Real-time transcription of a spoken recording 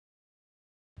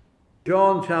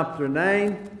John chapter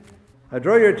 9. I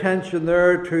draw your attention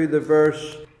there to the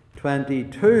verse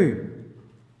 22.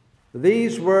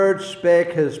 These words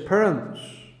spake his parents,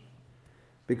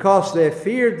 because they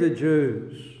feared the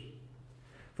Jews.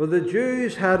 For the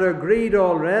Jews had agreed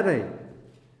already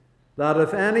that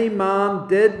if any man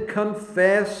did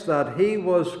confess that he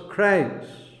was Christ,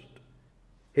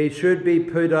 he should be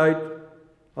put out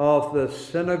of the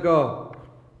synagogue.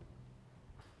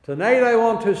 Tonight I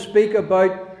want to speak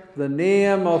about the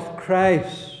name of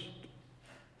Christ.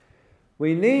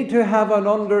 We need to have an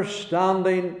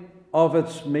understanding of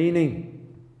its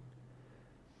meaning.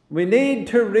 We need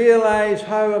to realize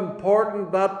how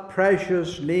important that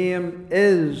precious name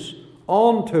is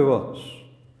unto us,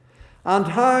 and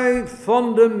how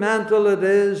fundamental it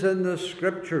is in the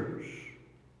Scriptures.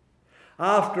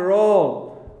 After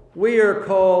all, we are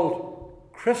called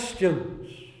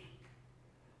Christians.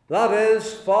 That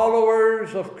is,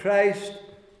 followers of Christ,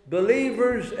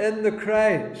 believers in the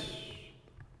Christ.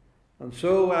 And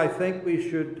so I think we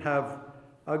should have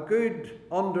a good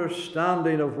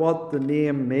understanding of what the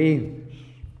name means.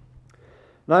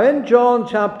 Now in John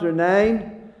chapter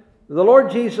 9, the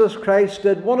Lord Jesus Christ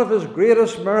did one of his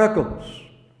greatest miracles,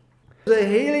 the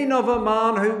healing of a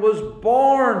man who was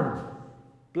born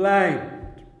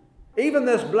blind. Even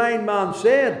this blind man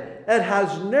said, it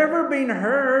has never been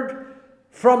heard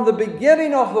from the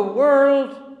beginning of the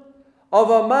world of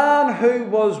a man who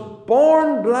was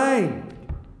born blind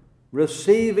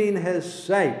receiving his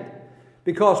sight.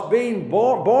 Because being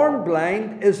born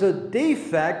blind is a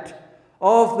defect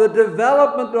of the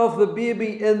development of the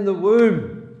baby in the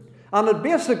womb. And it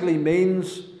basically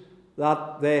means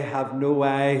that they have no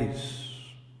eyes,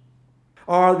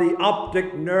 or the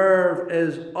optic nerve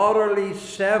is utterly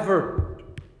severed.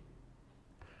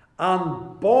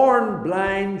 And born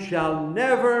blind shall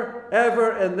never,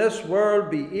 ever in this world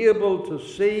be able to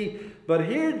see. But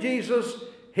here Jesus,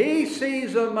 he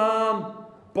sees a man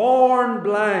born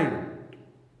blind,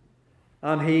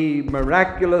 and he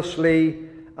miraculously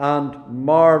and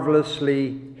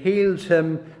marvelously heals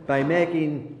him by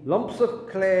making lumps of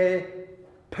clay,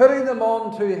 putting them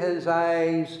onto his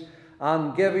eyes,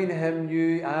 and giving him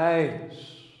new eyes,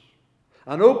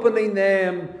 and opening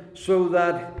them so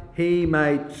that he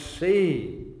might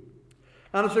see.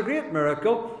 And it's a great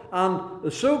miracle,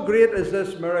 and so great is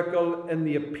this miracle in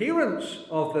the appearance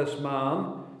of this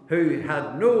man who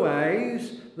had no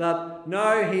eyes, that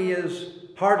now he is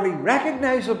hardly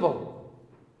recognizable.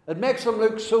 It makes him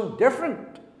look so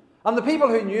different. And the people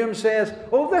who knew him says,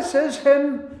 oh, this is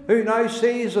him who now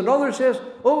sees. And others says,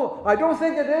 oh, I don't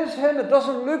think it is him. It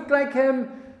doesn't look like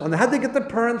him. And they had to get the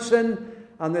parents in,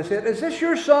 and they said, is this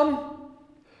your son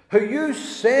who you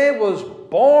say was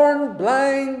born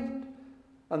blind?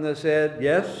 And they said,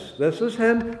 yes, this is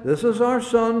him. This is our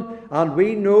son. And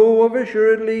we know of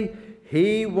assuredly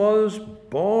he was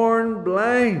born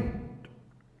blind.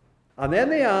 And then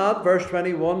they add, verse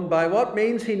 21, by what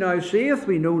means he now seeth,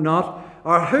 we know not,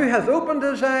 or who hath opened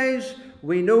his eyes,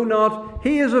 we know not.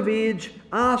 He is of age,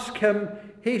 ask him,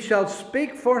 he shall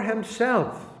speak for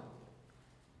himself.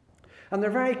 And they're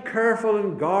very careful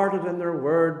and guarded in their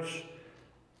words,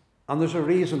 and there's a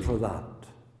reason for that.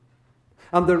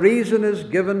 And the reason is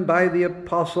given by the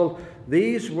apostle.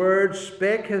 These words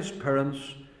spake his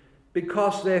parents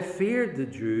because they feared the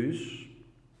Jews.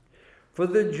 For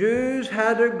the Jews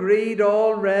had agreed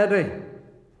already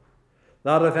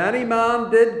that if any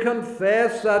man did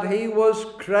confess that he was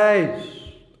Christ,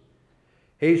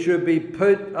 he should be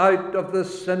put out of the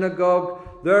synagogue.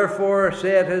 Therefore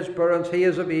said his parents, he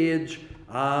is of age,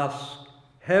 ask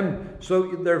him.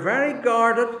 So they're very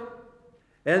guarded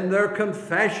in their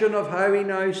confession of how he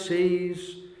now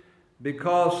sees,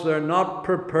 because they're not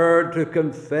prepared to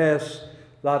confess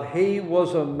that he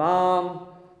was a man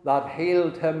that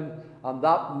healed him, and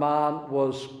that man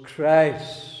was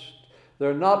Christ.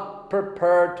 They're not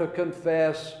prepared to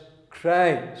confess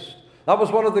Christ. That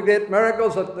was one of the great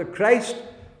miracles that the Christ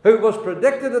who was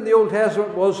predicted in the Old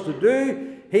Testament was to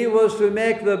do. He was to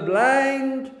make the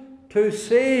blind to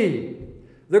see.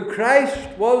 The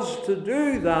Christ was to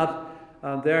do that,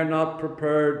 and they're not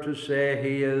prepared to say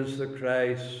he is the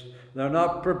Christ. They're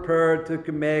not prepared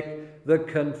to make the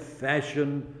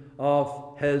confession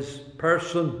of his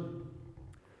person.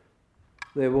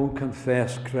 They won't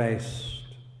confess Christ,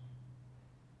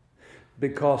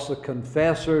 because the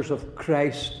confessors of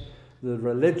Christ, the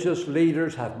religious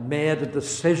leaders, have made a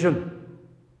decision,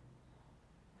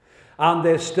 and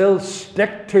they still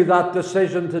stick to that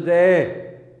decision today.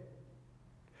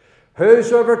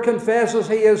 Whosoever confesses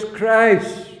he is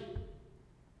Christ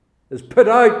is put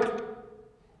out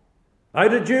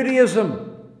of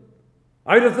Judaism,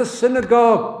 out of the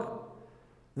synagogue,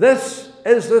 This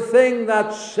is the thing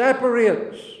that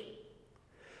separates.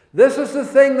 This is the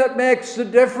thing that makes the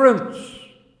difference.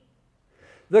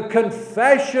 The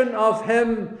confession of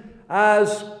Him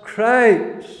as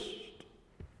Christ.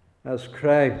 As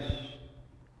Christ.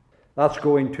 That's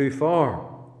going too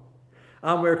far.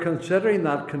 And we're considering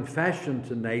that confession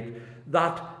tonight,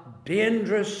 that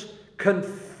dangerous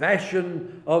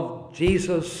confession of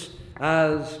Jesus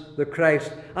as the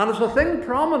Christ. And it's a thing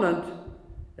prominent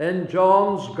in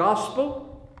John's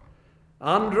Gospel.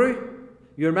 Andrew,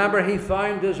 you remember he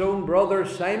found his own brother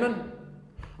Simon.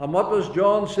 And what does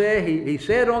John say? He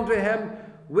said unto him,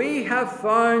 "We have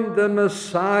found the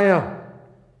Messiah."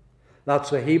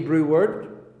 That's a Hebrew word,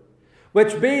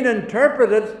 which being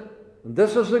interpreted, and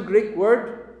this is the Greek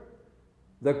word,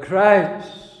 the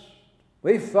Christ.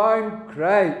 We found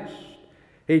Christ,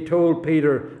 he told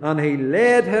Peter, and he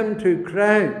led him to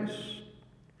Christ.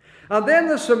 And then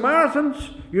the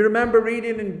Samaritans, you remember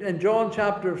reading in John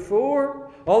chapter 4,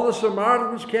 all the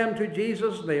Samaritans came to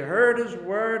Jesus, and they heard his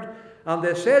word, and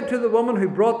they said to the woman who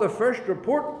brought the first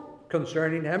report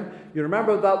concerning him, you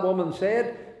remember what that woman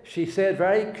said? She said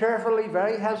very carefully,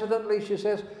 very hesitantly, she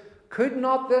says, "Could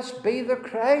not this be the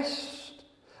Christ?"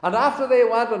 And after they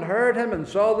went and heard him and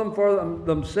saw them for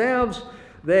themselves,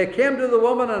 they came to the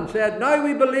woman and said, "Now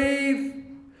we believe,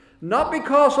 not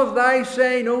because of thy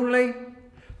saying only,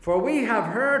 for we have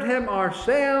heard him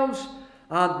ourselves,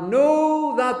 and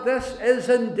know that this is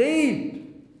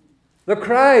indeed the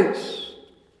Christ,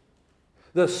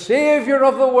 the Saviour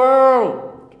of the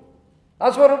world."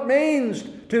 That's what it means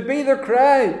to be the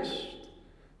Christ,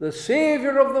 the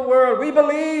Saviour of the world. We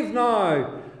believe now,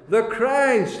 the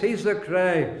Christ, he's the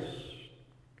Christ.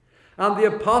 And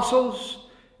the apostles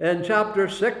in chapter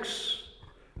 6,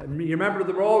 and you remember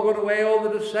they were all going away, all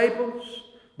the disciples,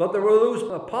 but there were those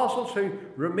apostles who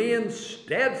remained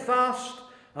steadfast,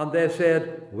 and they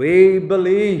said, "We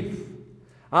believe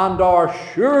and are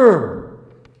sure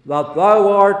that thou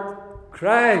art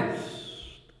Christ,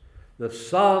 the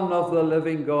Son of the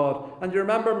living God." And you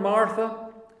remember Martha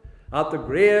at the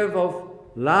grave of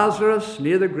Lazarus,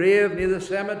 near the grave, near the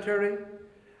cemetery.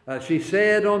 She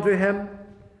said unto him,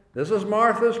 this is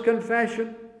Martha's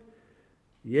confession,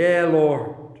 "Yea,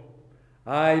 Lord,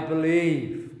 I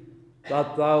believe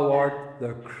that thou art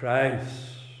the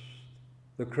Christ."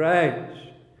 The Christ.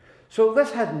 So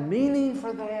this had meaning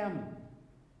for them.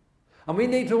 And we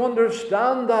need to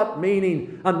understand that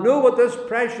meaning and know what this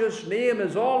precious name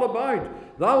is all about.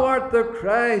 Thou art the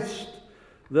Christ,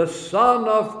 the Son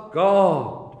of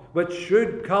God, which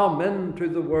should come into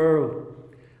the world.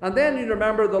 And then you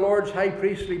remember the Lord's high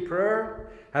priestly prayer,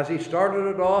 as he started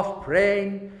it off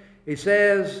praying. He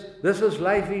says, "This is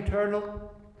life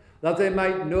eternal, that they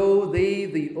might know thee,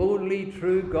 the only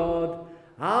true God,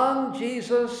 and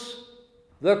Jesus,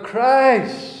 the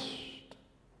Christ,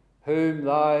 whom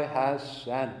thou hast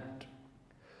sent."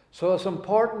 So it's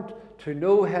important to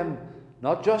know him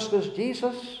not just as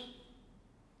Jesus,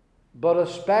 but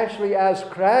especially as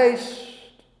Christ.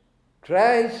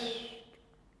 Christ.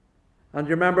 And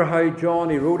you remember how John,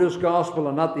 he wrote his gospel,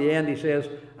 and at the end he says,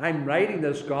 "I'm writing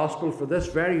this gospel for this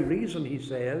very reason," he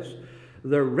says.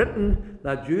 "They're written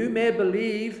that you may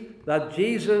believe that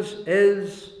Jesus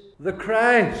is the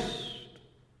Christ,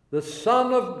 the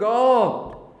Son of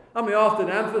God." And we often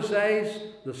emphasize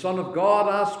the Son of God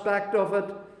aspect of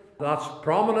it. That's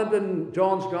prominent in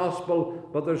John's Gospel.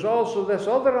 But there's also this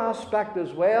other aspect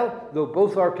as well, though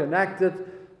both are connected.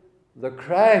 The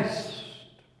Christ,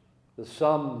 the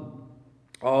Son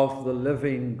of the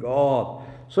living God.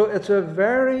 So it's a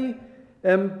very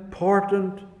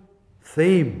important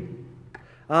theme.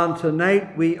 And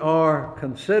tonight we are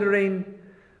considering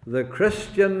the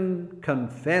Christian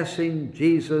confessing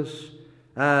Jesus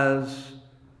as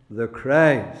the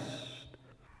Christ.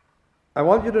 I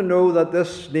want you to know that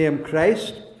this name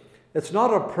Christ, it's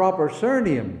not a proper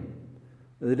surname.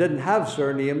 They didn't have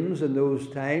surnames in those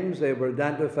times. They were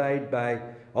identified by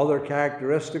other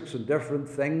characteristics and different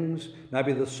things.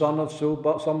 Maybe the son of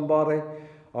somebody,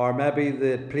 or maybe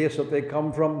the place that they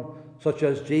come from, such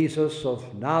as Jesus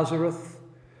of Nazareth.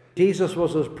 Jesus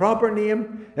was his proper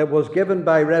name. It was given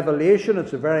by revelation.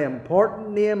 It's a very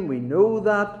important name. We know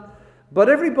that. But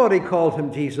everybody called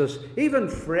him Jesus. Even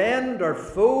friend or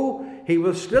foe, he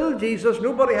was still Jesus.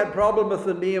 Nobody had problem with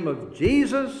the name of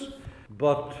Jesus.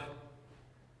 But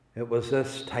it was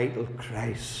this title,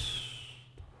 Christ,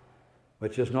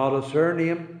 which is not a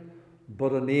surname,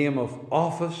 but a name of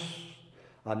office,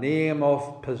 a name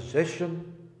of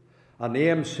position, a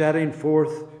name setting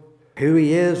forth who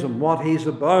he is and what he's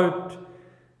about.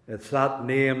 It's that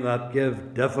name that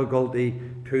gave difficulty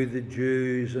to the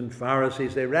Jews and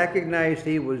Pharisees. They recognized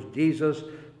he was Jesus,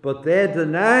 but they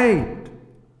denied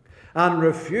and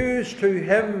refused to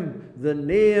him the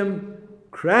name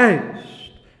Christ.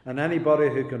 And anybody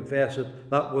who confessed it,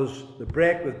 that was the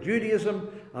break with Judaism,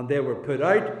 and they were put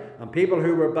out. And people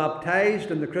who were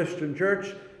baptized in the Christian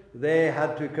church, they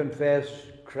had to confess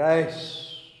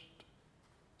Christ,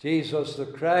 Jesus the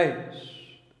Christ,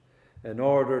 in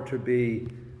order to be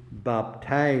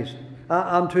baptized.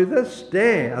 And to this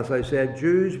day, as I said,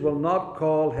 Jews will not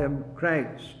call him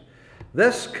Christ.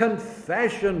 This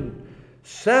confession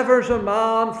severs a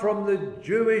man from the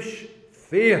Jewish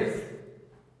faith.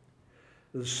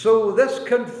 So this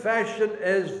confession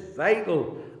is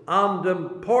vital and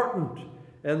important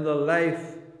in the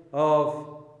life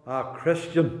of a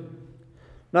Christian.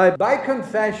 Now, by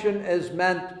confession is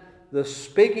meant the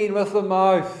speaking with the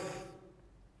mouth,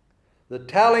 the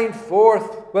telling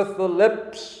forth with the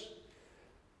lips.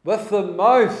 With the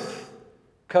mouth,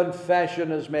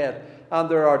 confession is made. And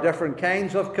there are different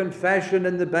kinds of confession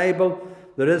in the Bible.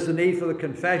 There is the need for the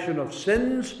confession of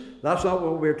sins. That's not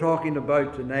what we're talking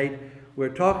about tonight. We're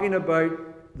talking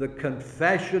about the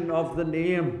confession of the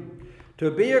name. To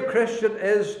be a Christian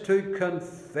is to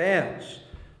confess,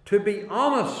 to be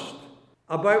honest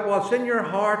about what's in your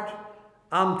heart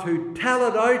and to tell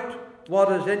it out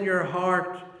what is in your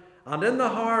heart. And in the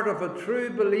heart of a true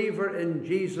believer in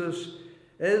Jesus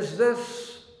is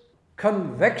this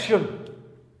conviction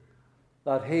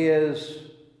that he is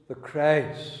the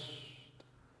Christ.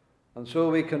 And so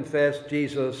we confess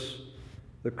Jesus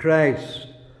the Christ.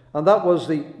 And that was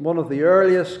one of the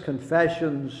earliest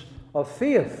confessions of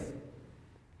faith.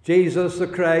 Jesus the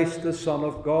Christ, the Son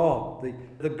of God.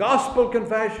 The Gospel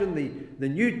confession, the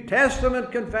New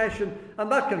Testament confession,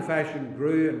 and that confession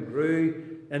grew and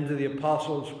grew into the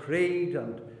Apostles' Creed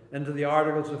and into the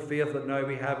Articles of Faith that now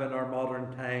we have in our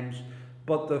modern times.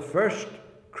 But the first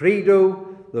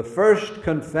credo, the first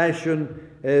confession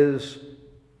is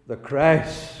the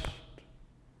Christ.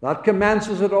 That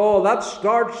commences it all. That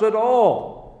starts it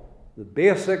all. The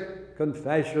basic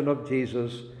confession of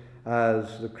Jesus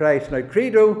as the Christ. Now,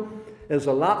 credo is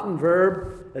a Latin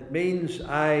verb. It means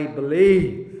I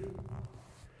believe.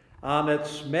 And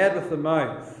it's made with the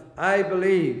mouth. I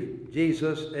believe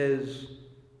Jesus is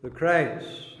the Christ.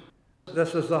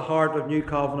 This is the heart of New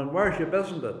Covenant worship,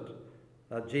 isn't it?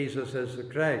 That Jesus is the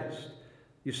Christ.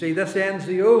 You see, this ends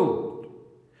the old.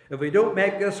 If we don't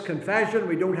make this confession,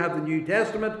 we don't have the New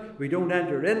Testament. We don't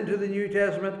enter into the New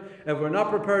Testament. If we're not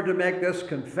prepared to make this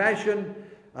confession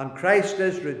and Christ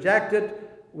is rejected,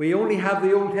 we only have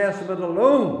the Old Testament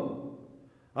alone.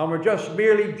 And we're just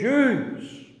merely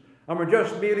Jews. And we're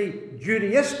just merely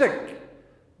Judaistic.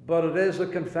 But it is the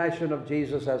confession of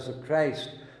Jesus as the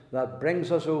Christ that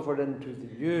brings us over into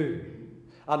the new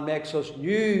and makes us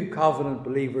new covenant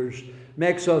believers,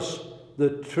 makes us the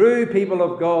true people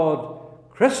of God,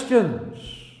 Christians,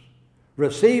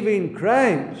 receiving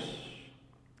Christ.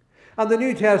 And the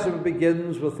New Testament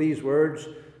begins with these words,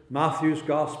 Matthew's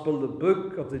Gospel, the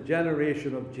book of the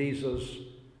generation of Jesus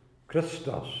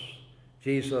Christus,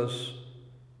 Jesus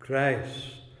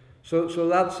Christ. So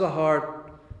that's the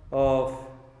heart of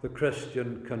the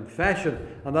Christian confession.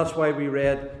 And that's why we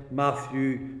read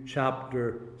Matthew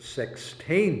chapter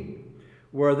 16,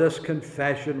 where this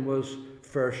confession was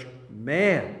first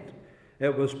made.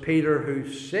 It was Peter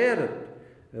who said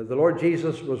it. The Lord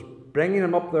Jesus was bringing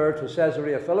him up there to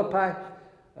Caesarea Philippi.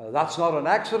 That's not an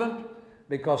accident,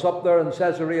 because up there in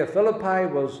Caesarea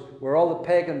Philippi was where all the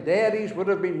pagan deities would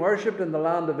have been worshipped in the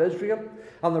land of Israel.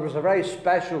 And there was a very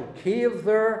special cave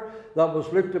there that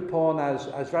was looked upon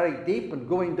as very deep and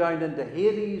going down into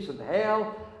Hades and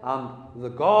hell. And the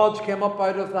gods came up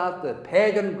out of that, the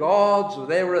pagan gods,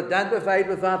 they were identified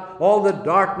with that, all the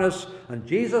darkness. And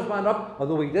Jesus went up,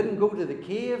 although he didn't go to the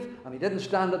cave, and he didn't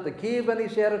stand at the cave when he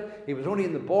said it. He was only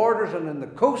in the borders and in the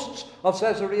coasts of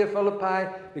Caesarea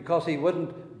Philippi, because he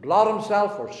wouldn't blot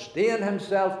himself or stain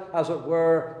himself, as it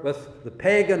were, with the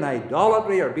pagan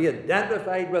idolatry or be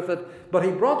identified with it. But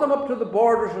he brought them up to the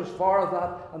borders as far as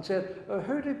that and said,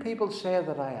 who do people say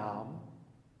that I am?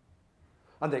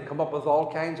 And they come up with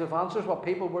all kinds of answers, what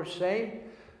people were saying.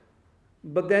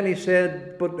 But then he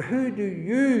said, but who do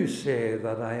you say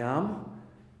that I am?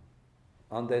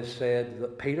 And they said,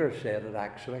 that Peter said it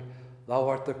actually, thou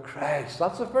art the Christ.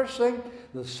 That's the first thing.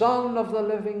 The Son of the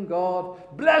living God.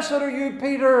 Blessed are you,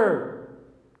 Peter.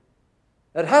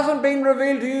 It hasn't been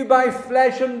revealed to you by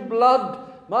flesh and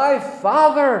blood. My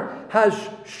Father has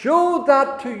showed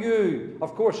that to you.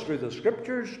 Of course, through the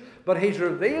Scriptures, but he's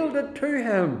revealed it to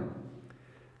him.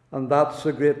 And that's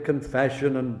a great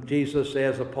confession. And Jesus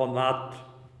says, upon that,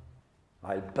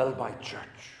 I'll build my church.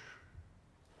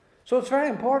 So it's very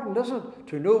important, isn't it,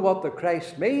 to know what the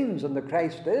Christ means and the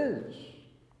Christ is.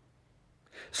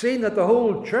 Seeing that the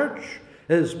whole church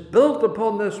is built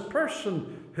upon this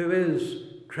person who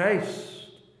is Christ,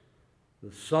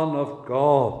 the Son of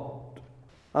God.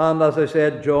 And as I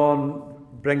said, John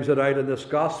brings it out in this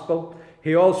gospel.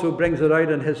 He also brings it out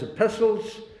in his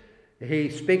epistles. He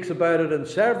speaks about it in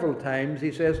several times.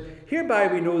 He says, "Hereby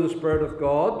we know the Spirit of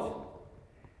God.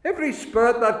 Every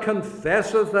spirit that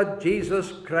confesseth that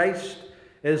Jesus Christ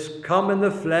is come in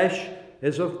the flesh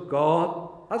is of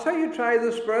God." That's how you try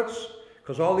the spirits,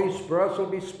 because all these spirits will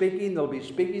be speaking. They'll be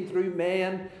speaking through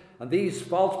men, and these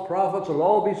false prophets will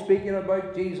all be speaking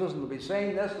about Jesus, and they'll be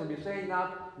saying this, and they'll be saying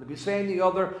that, and they'll be saying the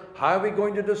other. How are we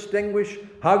going to distinguish?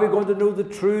 How are we going to know the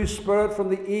true spirit from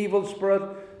the evil spirit?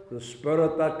 The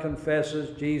spirit that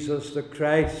confesses Jesus the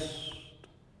Christ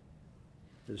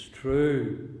is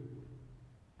true.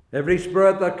 Every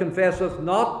spirit that confesseth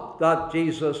not that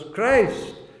Jesus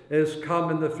Christ is come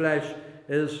in the flesh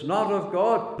is not of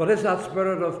God, but is that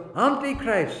spirit of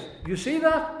Antichrist. You see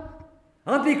that?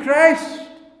 Antichrist.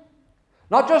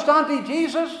 Not just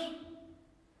anti-Jesus,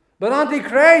 but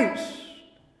Antichrist.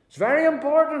 It's very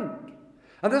important.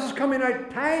 And this is coming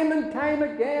out time and time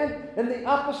again in the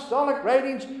apostolic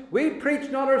writings. We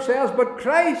preach not ourselves, but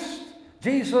Christ,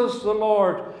 Jesus the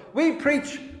Lord. We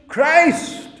preach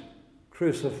Christ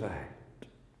crucified.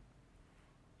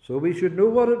 So we should know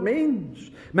what it means.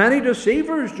 Many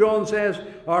deceivers, John says,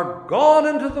 are gone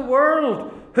into the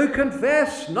world who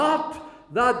confess not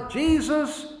that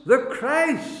Jesus the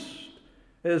Christ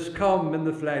is come in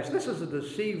the flesh. This is a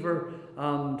deceiver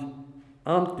and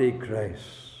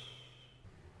Antichrist.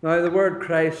 Now the word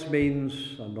Christ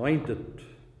means anointed.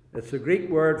 It's a Greek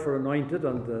word for anointed,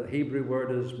 and the Hebrew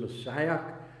word is Messiah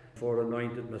for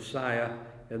anointed, Messiah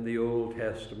in the Old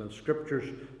Testament scriptures.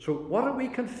 So what are we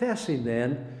confessing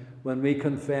then when we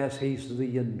confess he's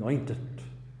the anointed,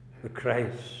 the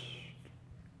Christ?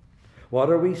 What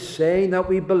are we saying that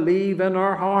we believe in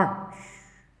our hearts?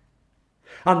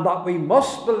 And that we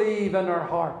must believe in our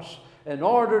hearts in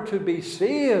order to be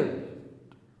saved?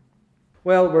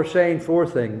 Well, we're saying four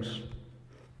things.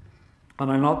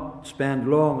 And I'll not spend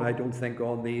long, I don't think,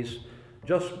 on these,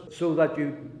 just so that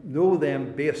you know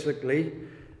them basically.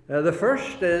 The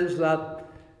first is that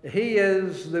he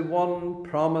is the one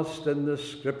promised in the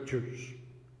Scriptures.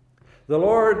 The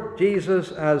Lord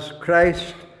Jesus as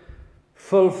Christ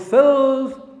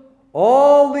fulfilled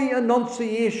all the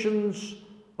annunciations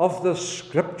of the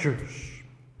Scriptures.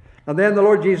 And then the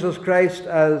Lord Jesus Christ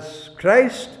as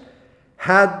Christ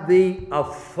had the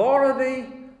authority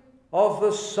of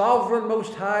the sovereign,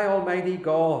 most high, almighty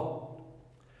God.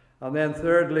 And then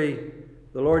thirdly,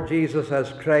 the Lord Jesus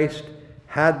as Christ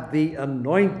had the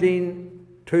anointing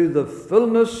to the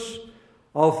fullness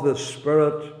of the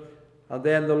Spirit. And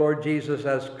then the Lord Jesus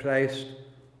as Christ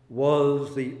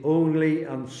was the only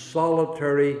and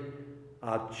solitary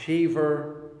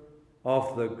achiever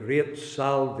of the great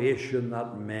salvation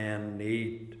that men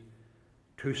need.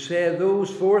 To say those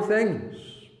four things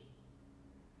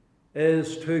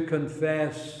is to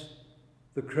confess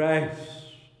the Christ.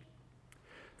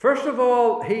 First of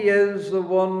all, he is the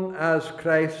one as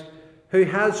Christ who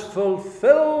has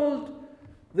fulfilled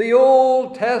the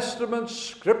Old Testament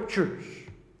Scriptures.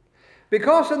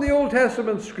 Because in the Old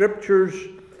Testament Scriptures,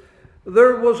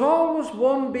 there was always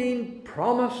one being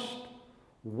promised,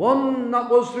 one that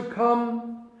was to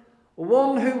come,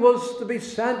 one who was to be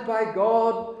sent by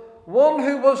God, one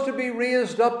who was to be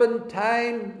raised up in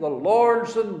time, the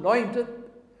Lord's anointed,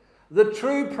 the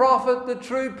true prophet, the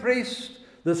true priest,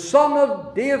 the son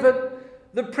of David,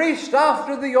 the priest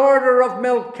after the order of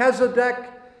Melchizedek,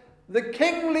 the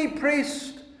kingly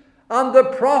priest and the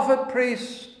prophet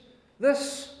priest,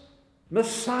 this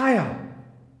Messiah,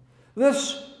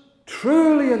 this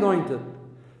truly anointed,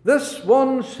 this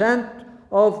one sent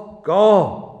of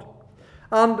God.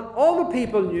 And all the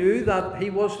people knew that he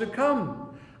was to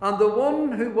come. And the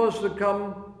one who was to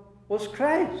come was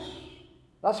Christ.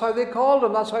 That's how they called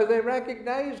him. That's how they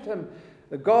recognized him.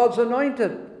 God's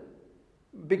anointed.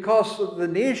 Because of the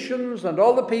nations and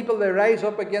all the people, they rise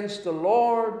up against the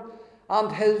Lord and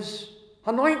his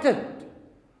anointed.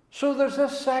 So there's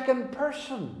this second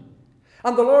person.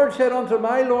 And the Lord said unto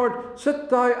my Lord, sit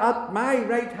thou at my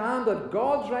right hand, at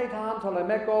God's right hand, till I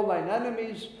make all thine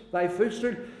enemies thy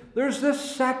footstool. There's this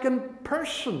second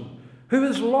person who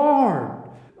is Lord,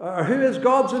 who is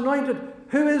God's anointed,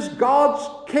 who is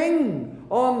God's King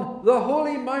on the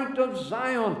holy mount of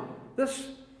Zion. This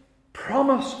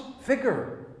promised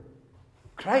figure,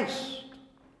 Christ.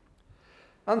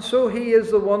 And so he is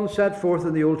the one set forth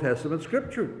in the Old Testament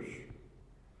Scriptures.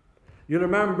 You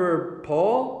remember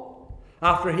Paul,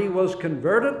 After he was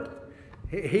converted,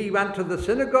 he went to the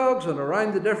synagogues and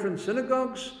around the different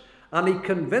synagogues, and he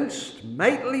convinced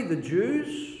mightily the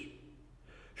Jews,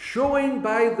 showing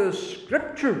by the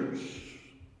Scriptures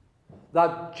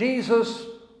that Jesus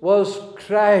was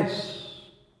Christ.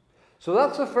 So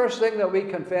that's the first thing that we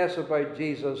confess about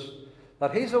Jesus,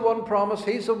 that he's the one promised,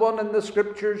 he's the one in the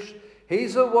Scriptures,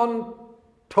 he's the one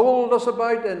told us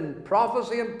about in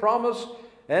prophecy and promise,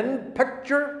 in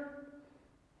picture.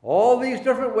 All these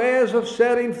different ways of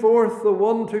setting forth the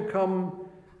one to come,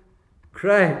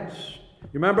 Christ. You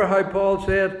remember how Paul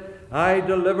said, I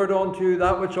delivered unto you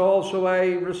that which also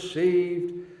I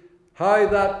received, how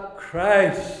that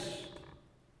Christ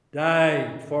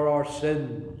died for our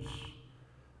sins,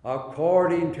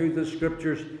 according to the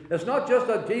Scriptures. It's not just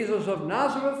that Jesus of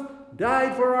Nazareth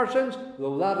died for our sins,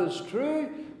 though that is true,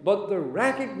 but the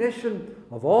recognition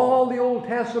of all the Old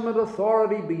Testament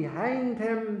authority behind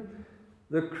him.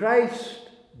 The Christ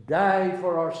died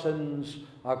for our sins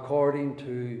according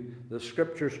to the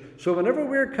Scriptures. So whenever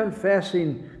we're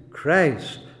confessing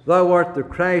Christ, thou art the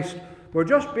Christ, we're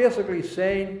just basically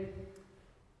saying,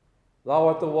 thou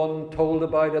art the one told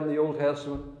about in the Old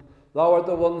Testament. Thou art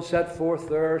the one set forth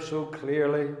there so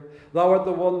clearly. Thou art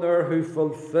the one there who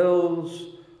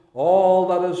fulfills all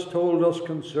that is told us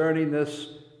concerning this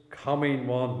coming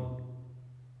one.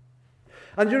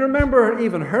 And you remember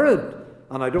even Herod,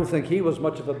 and I don't think he was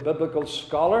much of a biblical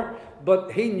scholar,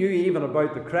 but he knew even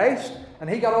about the Christ. And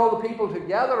he got all the people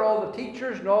together, all the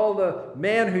teachers and all the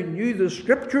men who knew the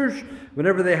Scriptures,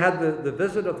 whenever they had the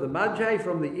visit of the Magi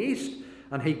from the east.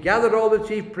 And he gathered all the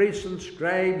chief priests and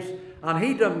scribes, and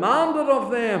he demanded of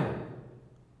them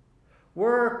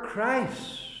where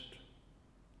Christ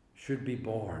should be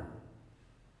born.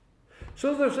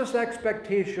 So there's this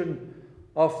expectation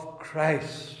of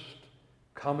Christ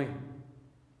coming.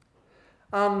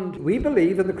 And we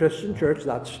believe in the Christian church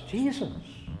that's Jesus.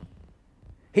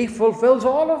 He fulfills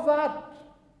all of that.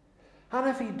 And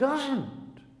if he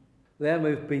doesn't, then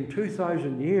we've been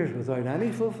 2,000 years without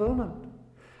any fulfillment.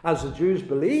 As the Jews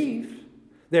believe,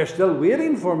 they're still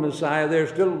waiting for Messiah. They're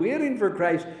still waiting for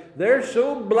Christ. They're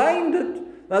so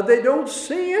blinded that they don't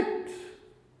see it.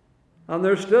 And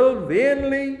they're still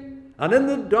vainly and in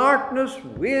the darkness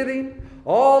waiting,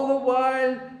 all the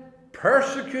while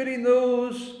persecuting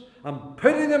those and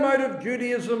putting them out of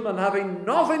Judaism and having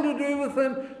nothing to do with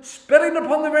them, spitting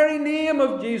upon the very name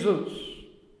of Jesus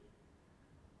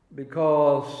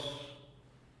because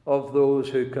of those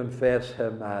who confess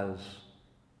him as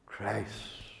Christ.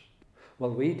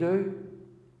 Well, we do.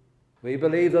 We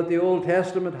believe that the Old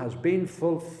Testament has been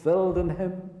fulfilled in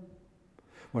him.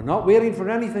 We're not waiting for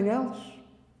anything else.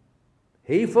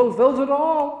 He fulfills it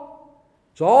all.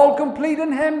 It's all complete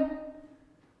in him.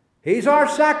 He's our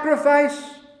sacrifice.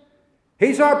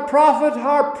 He's our prophet,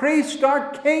 our priest,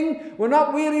 our king. We're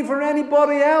not waiting for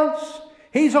anybody else.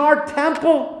 He's our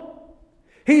temple.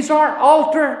 He's our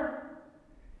altar.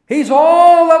 He's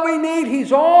all that we need.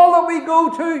 He's all that we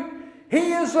go to.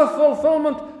 He is the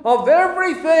fulfillment of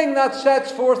everything that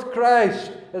sets forth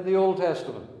Christ in the Old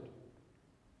Testament.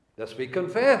 This we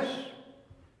confess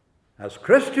as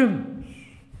Christians,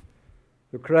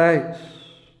 the Christ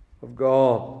of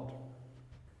God.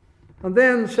 And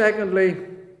then, secondly,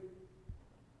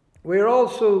 we're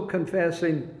also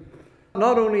confessing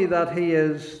not only that he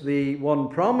is the one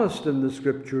promised in the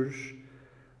Scriptures,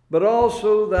 but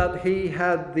also that he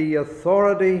had the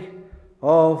authority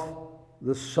of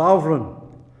the sovereign,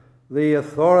 the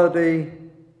authority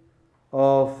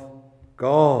of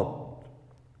God.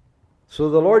 So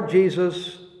the Lord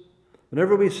Jesus,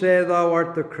 whenever we say thou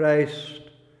art the Christ,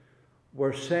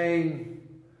 we're saying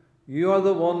you are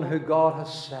the one who God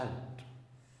has sent.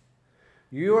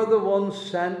 You are the one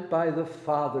sent by the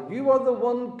Father. You are the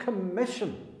one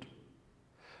commissioned.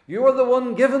 You are the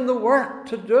one given the work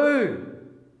to do.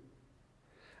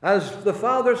 As the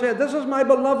Father said, this is my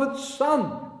beloved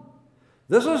Son.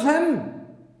 This is him.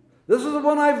 This is the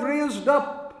one I've raised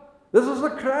up. This is the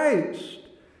Christ,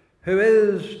 who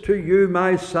is to you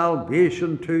my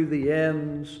salvation to the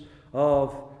ends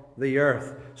of the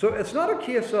earth. So it's not a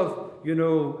case of,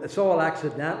 it's all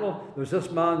accidental. There's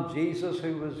this man, Jesus,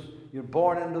 who was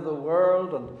born into the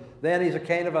world, and then he's a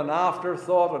kind of an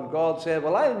afterthought, and God said,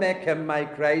 well, I'll make him my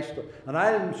Christ, and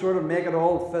I'll sort of make it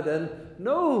all fit in.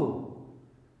 No.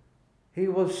 He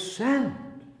was sent,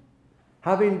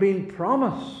 having been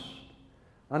promised,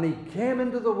 and he came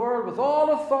into the world with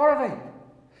all authority.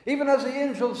 Even as the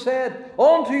angel said,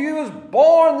 unto you is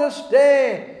born this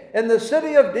day in the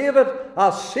city of David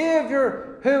a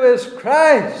Saviour who is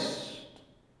Christ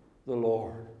the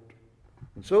Lord.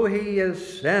 And so he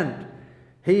is sent.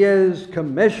 He is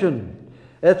commissioned.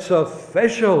 It's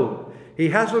official. He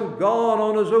hasn't gone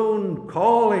on his own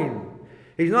calling.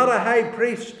 He's not a high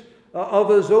priest of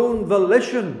his own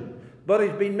volition, but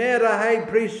he's been made a high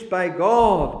priest by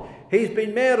God. He's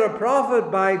been made a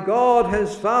prophet by God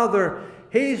his Father.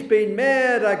 He's been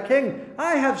made a king.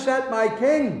 I have set my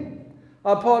king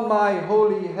upon my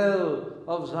holy hill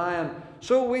of Zion.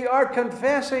 So we are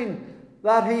confessing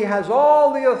that he has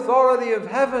all the authority of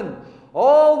heaven,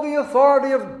 all the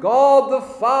authority of God the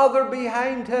Father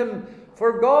behind him.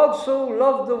 For God so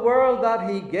loved the world that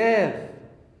he gave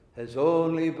his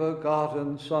only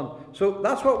begotten Son. So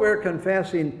that's what we're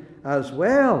confessing as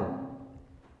well.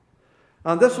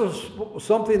 And this was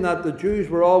something that the Jews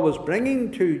were always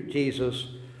bringing to Jesus.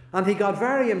 And he got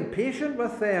very impatient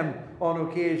with them on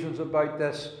occasions about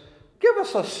this. Give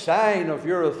us a sign of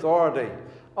your authority.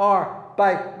 Or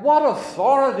by what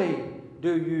authority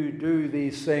do you do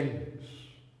these things?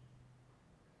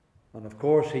 And of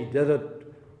course he did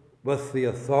it with the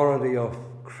authority of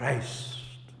Christ.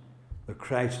 The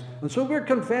Christ. And so we're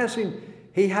confessing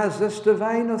he has this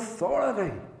divine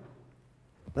authority.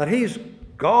 That he's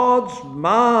God's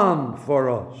man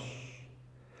for us.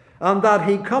 And that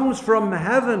he comes from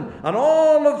heaven, and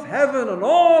all of the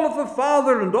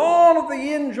Father and all of the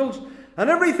angels and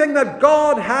everything that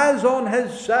God has on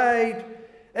his side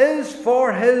is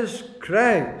for his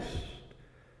Christ.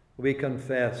 We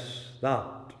confess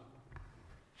that.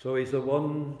 So he's the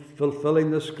one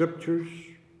fulfilling the Scriptures.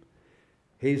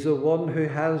 He's the one who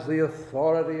has the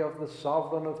authority of the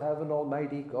Sovereign of heaven,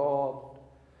 Almighty God.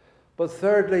 But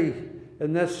thirdly,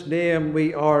 in this name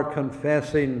we are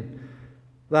confessing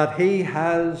that he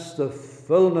has the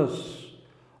fullness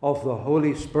of the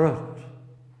Holy Spirit.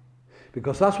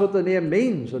 Because that's what the name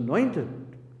means,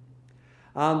 anointed.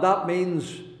 And that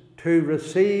means to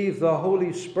receive the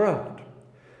Holy Spirit.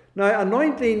 Now,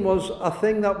 anointing was a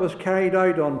thing that was carried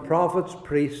out on prophets,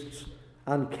 priests,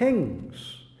 and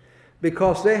kings.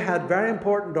 Because they had very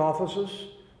important offices.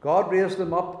 God raised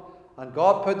them up, and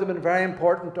God put them in very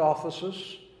important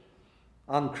offices.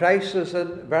 And Christ is in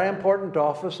a very important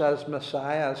office as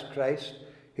Messiah, as Christ.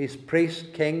 He's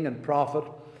priest, king, and prophet.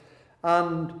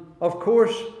 And, of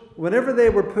course, whenever they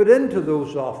were put into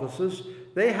those offices,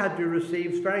 they had to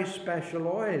receive very special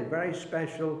oil, very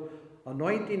special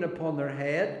anointing upon their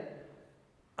head.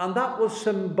 And that was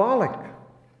symbolic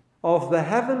of the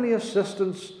heavenly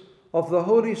assistance of the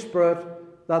Holy Spirit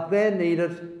that they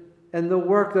needed in the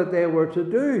work that they were to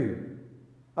do.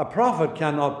 A prophet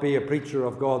cannot be a preacher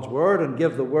of God's word and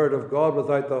give the word of God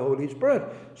without the Holy Spirit.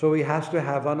 So he has to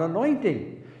have an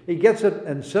anointing. He gets it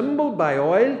in symbol by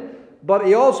oil, but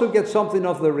he also gets something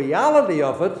of the reality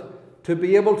of it to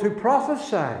be able to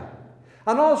prophesy.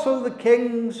 And also the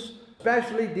kings,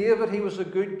 especially David, he was a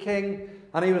good king,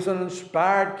 and he was an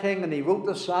inspired king, and he wrote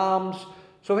the Psalms.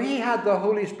 So he had the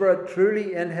Holy Spirit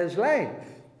truly in his life,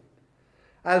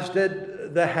 as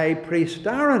did the high priest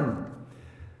Aaron.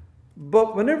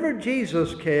 But whenever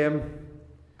Jesus came,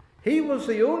 he was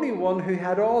the only one who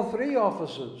had all three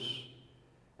offices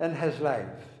in his life,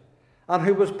 and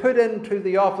who was put into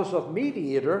the office of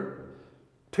mediator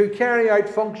to carry out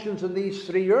functions in these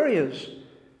three areas.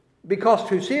 Because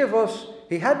to save us,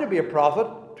 he had to be a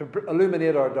prophet to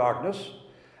illuminate our darkness,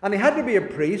 and he had to be a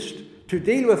priest to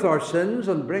deal with our sins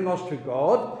and bring us to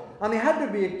God, and he had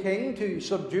to be a king to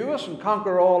subdue us and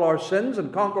conquer all our sins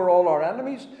and conquer all our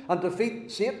enemies and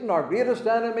defeat Satan, our greatest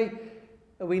enemy.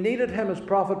 We needed him as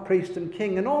prophet, priest, and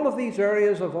king in all of these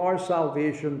areas of our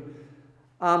salvation.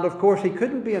 And of course, he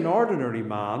couldn't be an ordinary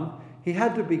man. He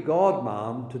had to be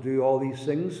God-man to do all these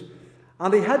things.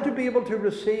 And he had to be able to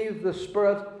receive the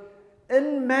Spirit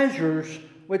in measures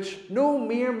which no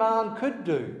mere man could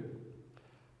do.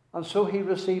 And so he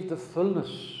received the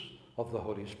fullness of the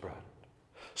Holy Spirit.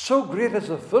 So great is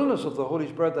the fullness of the Holy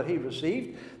Spirit that he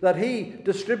received, that he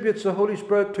distributes the Holy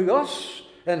Spirit to us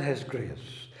in his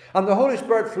grace. And the Holy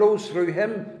Spirit flows through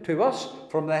him to us,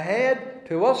 from the head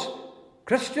to us,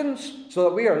 Christians, so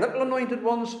that we are little anointed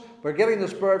ones. We're getting the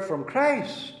Spirit from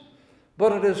Christ.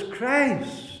 But it is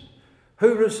Christ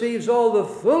who receives all the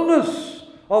fullness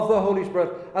of the Holy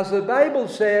Spirit. As the Bible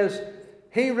says,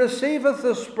 he receiveth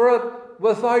the Spirit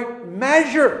without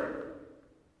measure.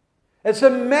 It's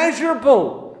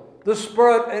immeasurable, the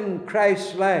Spirit in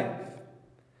Christ's life.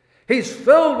 He's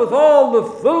filled with all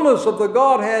the fullness of the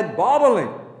Godhead bodily.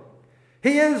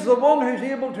 He is the one who's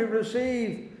able to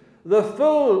receive the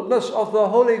fullness of the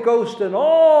Holy Ghost in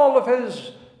all of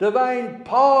his divine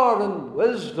power and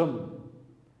wisdom.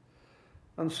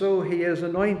 And so he is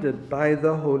anointed by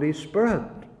the Holy Spirit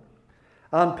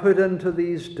and put into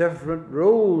these different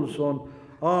roles on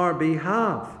our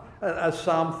behalf. As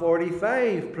Psalm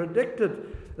 45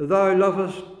 predicted, Thou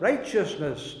lovest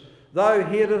righteousness. Thou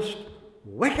hatest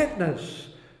wickedness.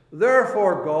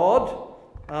 Therefore God,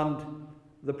 and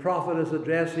the prophet is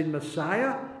addressing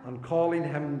Messiah and calling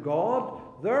him God.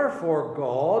 Therefore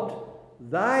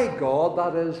God, thy God,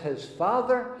 that is his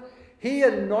Father, he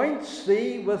anoints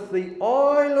thee with the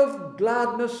oil of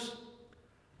gladness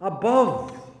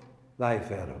above thy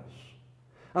fellows.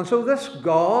 And so this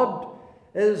God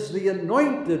is the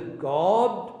anointed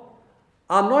God,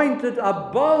 anointed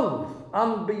above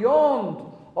and beyond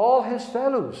all his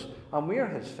fellows. And we're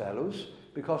his fellows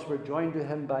because we're joined to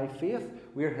him by faith.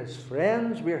 We're his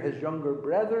friends. We're his younger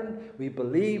brethren. We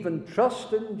believe and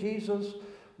trust in Jesus.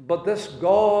 But this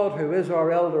God, who is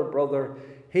our elder brother,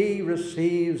 he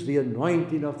receives the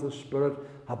anointing of the Spirit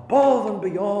above and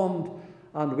beyond,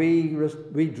 and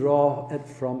we draw it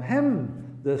from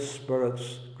him, this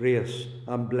Spirit's grace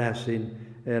and blessing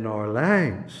in our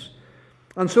lives.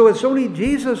 And so it's only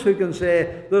Jesus who can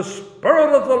say, the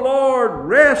Spirit of the Lord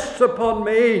rests upon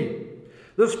me.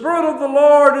 The Spirit of the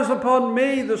Lord is upon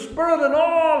me. The Spirit in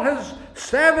all his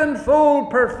sevenfold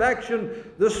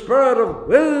perfection. The Spirit of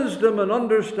wisdom and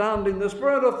understanding. The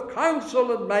Spirit of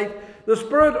counsel and might. The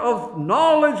Spirit of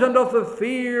knowledge and of the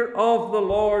fear of the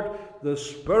Lord. The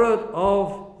Spirit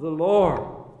of the Lord.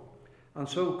 And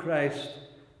so Christ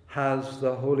has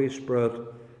the Holy Spirit,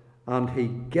 and he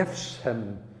gifts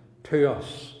him to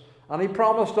us. And he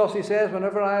promised us, he says,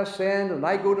 whenever I ascend and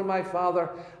I go to my Father,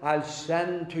 I'll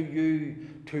send to you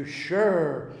to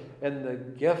share in the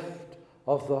gift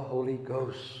of the Holy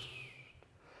Ghost.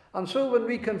 And so when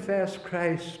we confess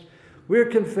Christ, we're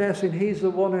confessing he's the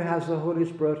one who has the Holy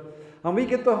Spirit. And we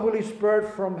get the Holy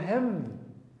Spirit from him.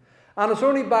 And it's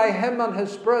only by him and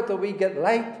his Spirit that we get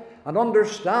light and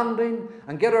understanding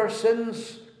and get our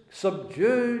sins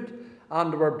subdued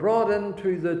and we're brought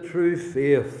into the true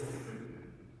faith.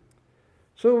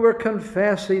 So we're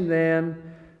confessing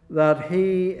then that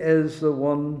he is the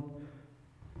one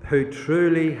who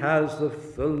truly has the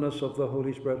fullness of the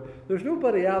Holy Spirit. There's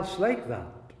nobody else like that.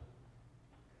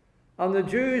 And the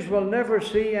Jews will never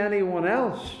see anyone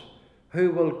else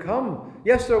who will come.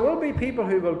 Yes, there will be people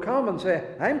who will come and say,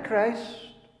 I'm Christ.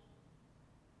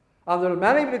 And there are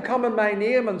many who will come in my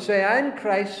name and say, I'm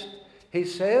Christ, he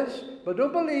says, but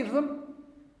don't believe them.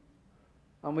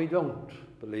 And we don't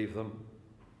believe them.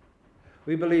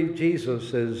 We believe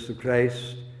Jesus is the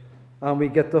Christ, and we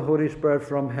get the Holy Spirit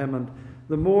from him. And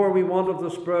the more we want of the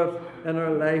Spirit in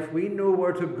our life, we know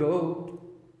where to go.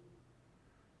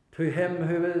 To him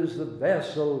who is the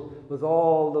vessel with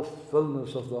all the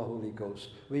fullness of the Holy Ghost.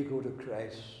 We go to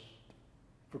Christ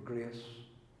for grace.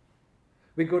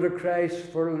 We go to Christ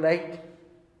for light.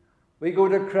 We go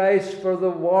to Christ for the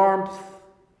warmth.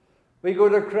 We go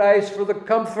to Christ for the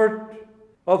comfort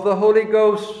of the Holy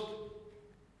Ghost.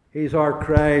 He's our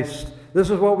Christ. This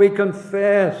is what we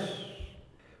confess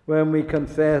when we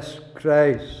confess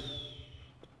Christ.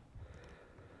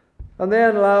 And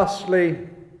then lastly,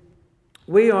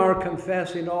 we are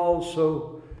confessing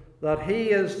also that he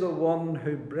is the one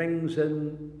who brings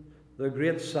in the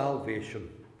great salvation,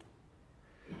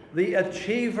 the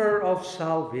achiever of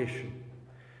salvation.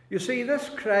 You see, this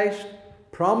Christ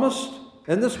promised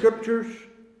in the Scriptures,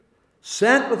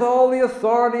 sent with all the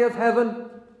authority of heaven,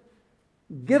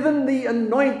 given the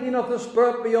anointing of the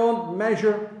Spirit beyond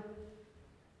measure,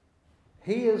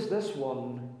 he is this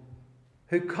one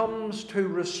who comes to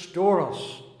restore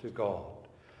us to God,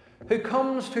 who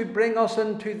comes to bring us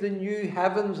into the new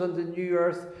heavens and the new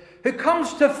earth, who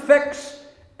comes to fix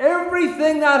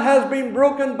everything that has been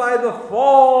broken by the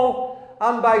fall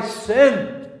and by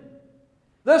sin.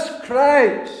 This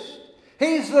Christ,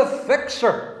 he's the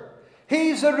fixer,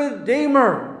 he's a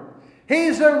redeemer,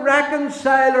 he's a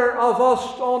reconciler of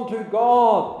us unto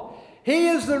God. He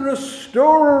is the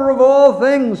restorer of all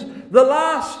things, the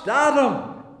last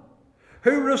Adam,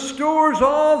 who restores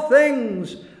all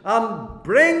things and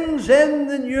brings in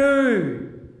the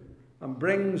new, and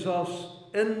brings us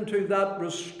into that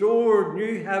restored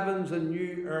new heavens and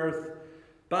new earth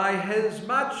by his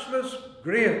matchless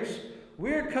grace.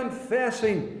 We're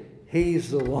confessing he's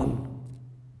the one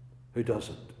who does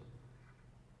it.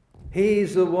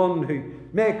 He's the one who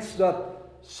makes that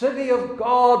city of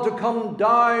God to come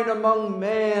down among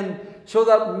men so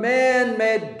that men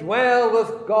may dwell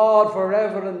with God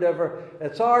forever and ever.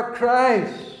 It's our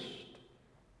Christ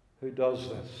who does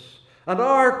this. And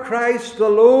our Christ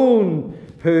alone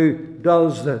who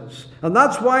does this. And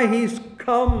that's why he's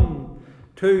come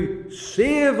to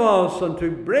save us and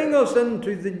to bring us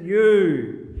into the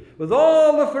new with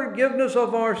all the forgiveness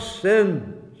of our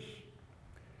sins.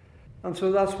 And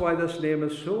so that's why this name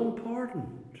is so important.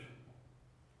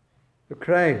 The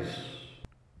Christ.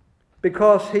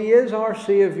 because He is our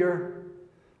Saviour,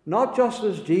 not just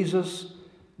as Jesus.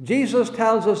 Jesus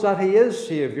tells us that He is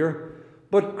Saviour,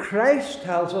 but Christ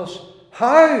tells us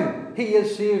how He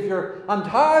is Saviour and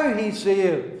how He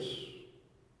saves.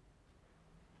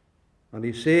 And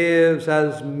He saves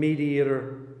as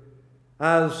mediator,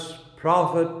 as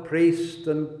prophet, priest,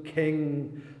 and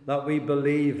king that we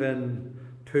believe in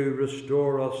to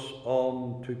restore us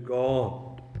unto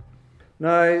God.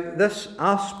 Now, this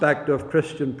aspect of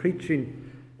Christian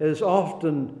preaching is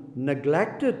often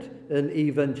neglected in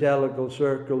evangelical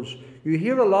circles. You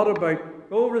hear a lot about,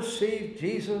 receive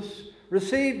Jesus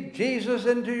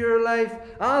into your life,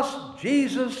 ask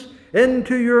Jesus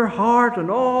into your heart, and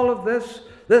all of this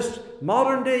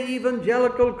modern day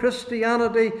evangelical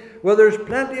Christianity, where there's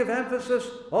plenty of emphasis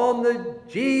on the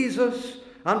Jesus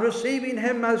and receiving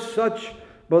Him as such,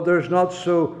 but there's not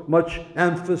so much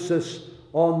emphasis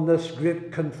on this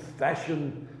great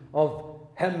confession of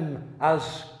Him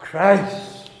as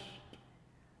Christ.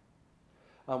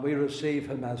 And we receive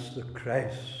Him as the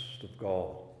Christ of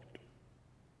God.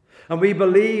 And we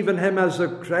believe in Him as the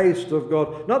Christ of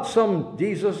God. Not some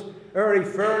Jesus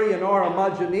airy-fairy in our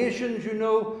imaginations,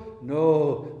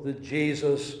 No, the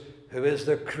Jesus who is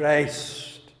the Christ.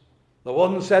 The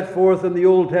one set forth in the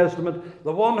Old Testament.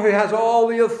 The one who has all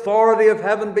the authority of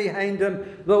heaven behind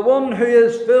Him. The one who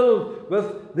is filled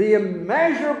with the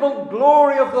immeasurable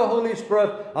glory of the Holy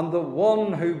Spirit. And the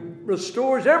one who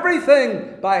restores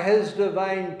everything by His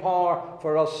divine power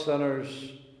for us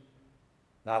sinners.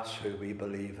 That's who we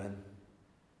believe in.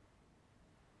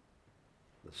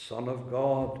 The Son of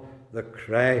God, the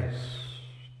Christ.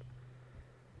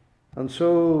 And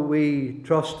so we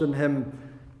trust in Him,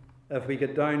 if we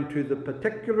get down to the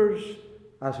particulars,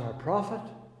 as our prophet,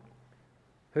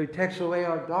 who takes away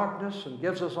our darkness and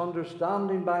gives us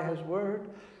understanding by His word,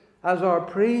 as our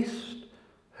priest,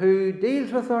 who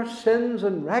deals with our sins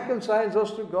and reconciles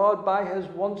us to God by His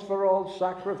once-for-all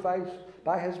sacrifice,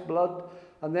 by His blood,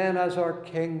 and then as our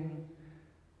King,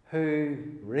 who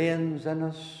reigns in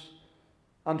us,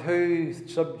 and who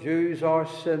subdues our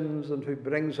sins, and who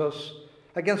brings us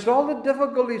against all the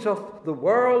difficulties of the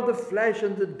world, the flesh,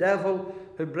 and the devil,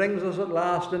 who brings us at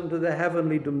last into the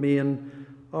heavenly domain,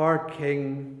 our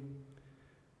King.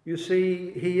 You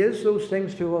see, He is those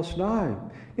things to us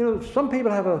now. Some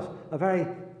people have a very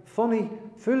funny,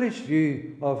 foolish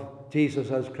view of Jesus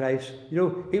as Christ.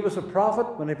 He was a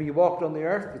prophet when He walked on the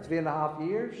earth for 3.5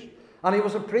 years. And He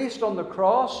was a priest on the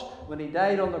cross when He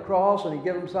died on the cross and He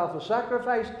gave Himself a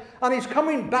sacrifice. And He's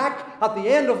coming back at the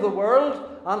end of the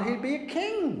world and He'll be a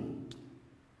king.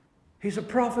 He's a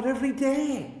prophet every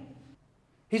day.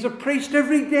 He's a priest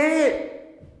every day,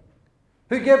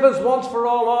 who gives His once for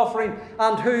all offering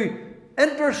and who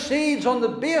intercedes on the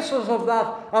basis of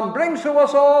that and brings to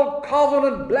us all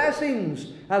covenant blessings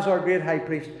as our great high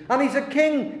priest. And He's a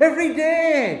king every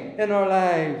day in our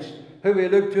lives, who we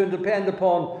look to and depend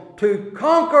upon to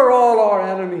conquer all our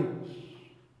enemies.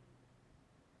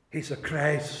 He's a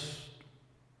Christ.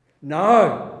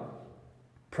 Now,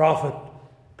 prophet,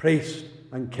 priest,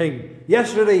 and king.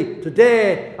 Yesterday,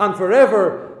 today, and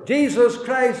forever, Jesus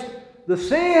Christ, the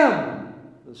same.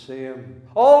 The same.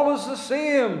 Always the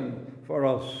same for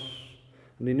us.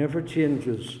 And He never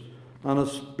changes. And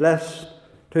it's blessed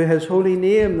to His holy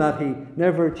name that He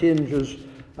never changes.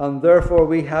 And therefore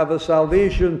we have a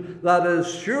salvation that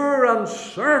is sure and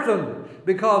certain,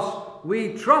 because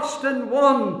we trust in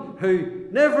one who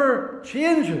never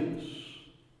changes.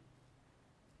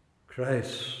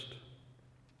 Christ.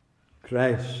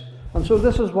 Christ. And so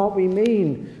this is what we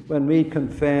mean when we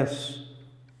confess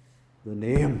the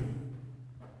name.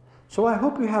 So I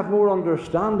hope you have more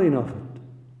understanding of it,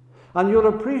 and you'll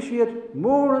appreciate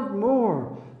more and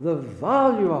more the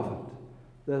value of it,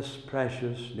 this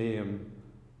precious name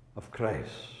of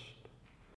Christ.